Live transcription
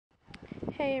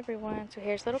Hey everyone, so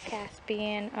here's little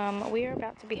Caspian. We are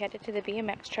about to be headed to the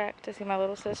BMX track to see my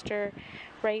little sister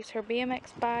race her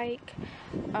BMX bike.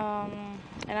 And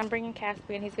I'm bringing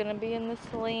Caspian. He's going to be in the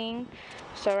sling.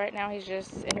 So right now he's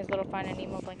just in his little Finding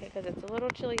Nemo blanket because it's a little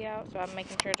chilly out. So I'm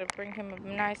making sure to bring him a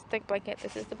nice thick blanket.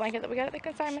 This is the blanket that we got at the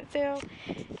consignment sale.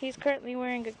 He's currently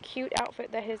wearing a cute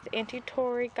outfit that his Auntie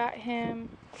Tori got him,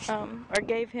 or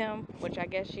gave him, which I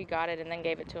guess she got it and then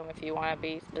gave it to him if you want to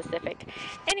be specific.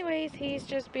 Anyways, he's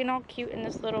just being all cute in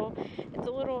this little, it's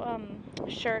a little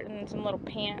shirt and some little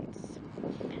pants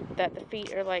that the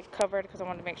feet are like covered because I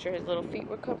wanted to make sure his little feet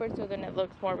were covered so then it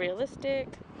looks more realistic.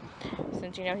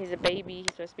 Since you know he's a baby, he's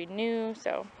supposed to be new,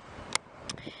 so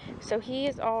he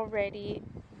is all ready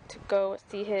to go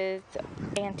see his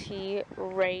auntie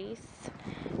race.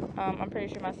 I'm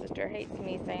pretty sure my sister hates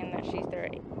me saying that she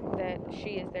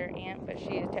is their aunt, but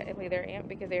she is technically their aunt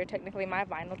because they are technically my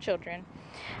vinyl children.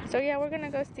 So yeah, we're gonna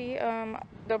go see.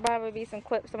 There'll probably be some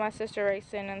clips of my sister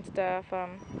racing and stuff.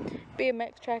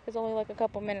 BMX track is only like a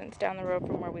couple minutes down the road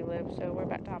from where we live, so we're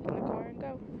about to hop in the car and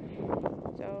go.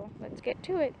 So let's get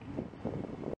to it.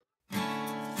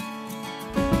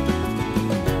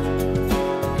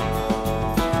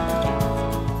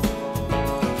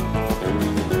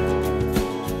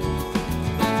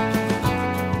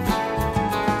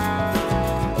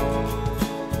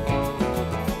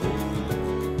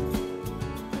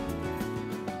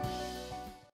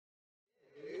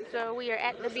 So we are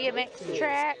at the BMX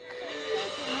track.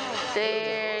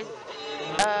 There's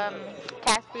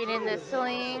Caspian in the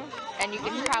sling, and you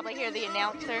can probably hear the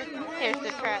announcer. Here's the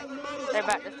track. They're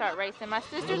about to start racing. My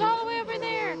sister's all the way over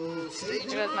there.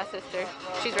 There goes my sister.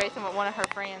 She's racing with one of her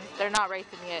friends. They're not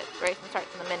racing yet. Racing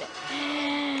starts in a minute.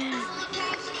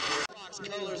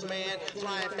 Colors, man,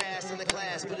 flying fast in the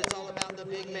class, but it's all about the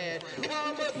big man.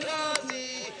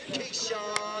 Kamikaze,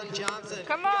 Keyshawn Johnson.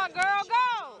 Come on, girl,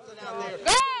 go!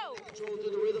 Go! Control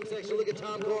through the rhythm section. Look at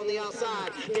Tom Cole on the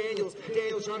outside. Daniels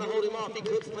trying to hold him off. He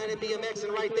clips Planet BMX,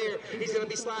 and right there, he's going to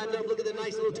be sliding up. Look at the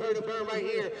nice little turn and burn right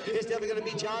here. It's definitely going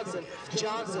to be Johnson,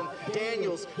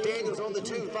 Daniels on the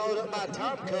 2, followed up by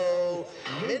Tom Cole,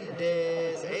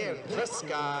 Mendez, and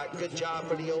Prescott. Good job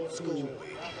for the old school.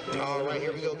 All right,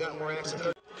 here we go. Got more action.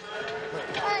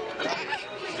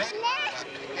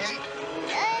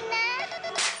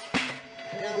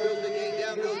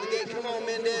 Down goes the gate. Come on,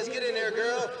 Mendez. Get in there,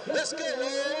 girl. Let's go,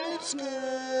 old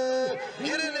school.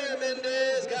 Get in there,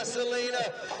 Mendez. Got Selena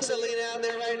out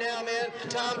there right now, man.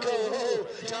 Tomko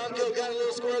got a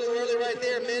little squirrely right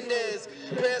there. Mendez,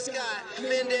 Prescott,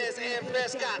 Mendez, and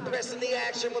Prescott pressing the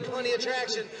action with plenty of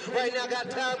traction. Right now got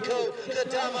Tomko, the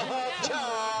tomahawk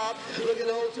chop. Look at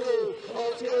old school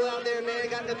out there, man.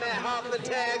 Got the Matt Hoffman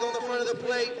tag on the front of the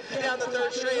plate. Down the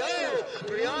third straight. Oh,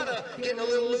 Brianna getting a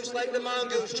little loose like the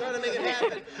mongoose, trying to make it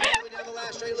happen. All the way down the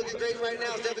last straight, looking great right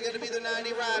now. It's definitely going to be the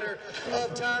 90 rider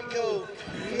of Tomko,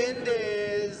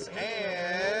 Mendez,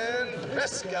 and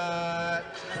Prescott.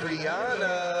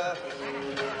 Brianna.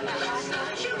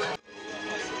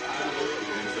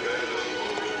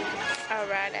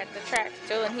 Alright, at the track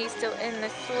still, and he's still in the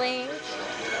sling.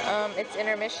 It's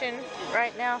intermission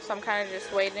right now, so I'm kind of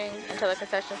just waiting until the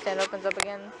concession stand opens up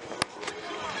again.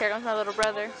 Here comes my little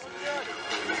brother.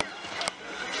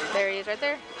 There he is right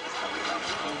there.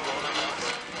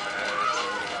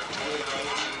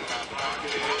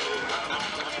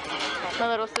 My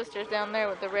little sister's down there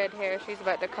with the red hair. She's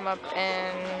about to come up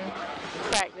and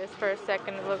practice for a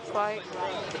second, it looks like.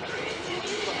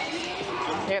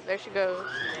 Yep, there she goes.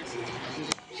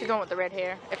 She's the one with the red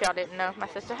hair, if y'all didn't know. My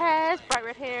sister has bright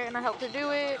red hair, and I helped her do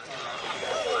it.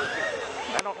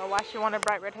 I don't know why she wanted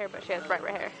bright red hair, but she has bright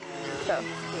red hair. So,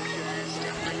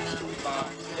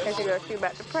 there she goes. She's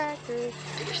about to practice.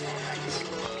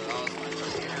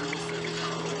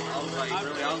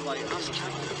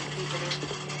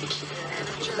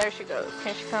 There she goes.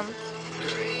 Here she comes.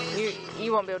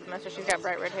 You won't be able to mess her. She's got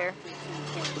bright red hair.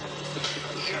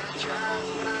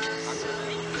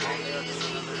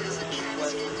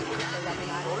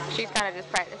 She's kind of just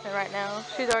practicing right now.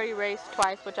 She's already raced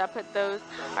twice, which I put those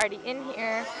already in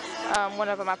here. One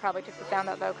of them I probably took the sound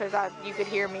out though, because you could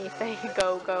hear me say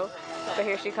go, go. But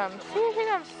here she comes. Here she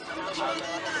comes.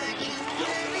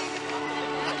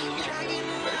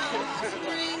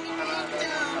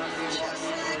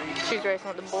 She's racing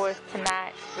with the boys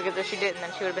tonight, because if she didn't,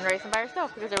 then she would have been racing by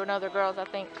herself, because there were no other girls, I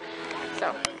think.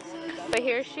 So, but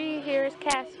here's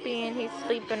Caspian. He's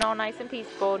sleeping all nice and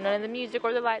peaceful. None of the music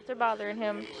or the lights are bothering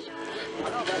him.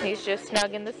 He's just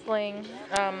snug in the sling.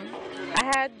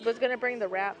 I was gonna bring the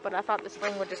wrap, but I thought the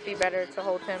sling would just be better to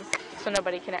hold him, so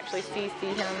nobody can actually see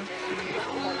him.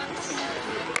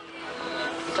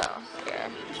 So yeah.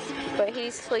 But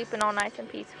he's sleeping all nice and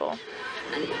peaceful.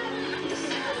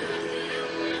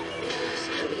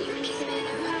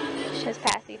 His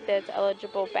pass, he says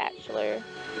eligible bachelor.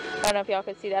 I don't know if y'all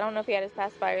could see that. I don't know if he had his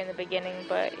pacifier in the beginning,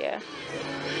 but yeah.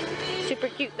 Super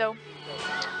cute though.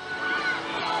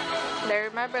 There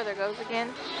my brother goes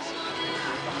again.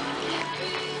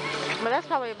 But that's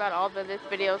probably about all that this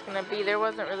video is going to be. There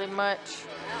wasn't really much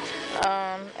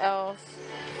else.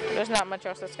 There's not much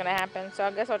else that's going to happen. So I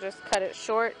guess I'll just cut it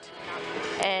short.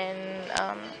 And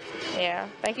yeah,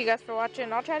 thank you guys for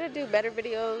watching. I'll try to do better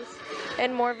videos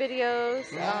and more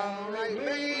videos. Alright,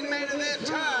 main event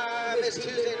time. It's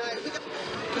Tuesday night.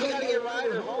 We gotta get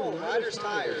Ryder home. Ryder's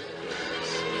tired.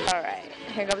 Alright,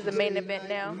 here comes the main event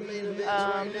now.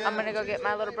 I'm gonna go get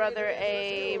my little brother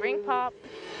a ring pop,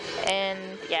 and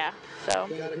yeah, so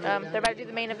they're about to do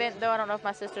the main event though. I don't know if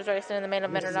my sister's racing in the main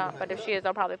event or not, but if she is,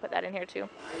 I'll probably put that in here too.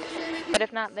 But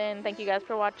if not, then thank you guys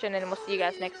for watching, and we'll see you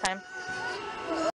guys next time.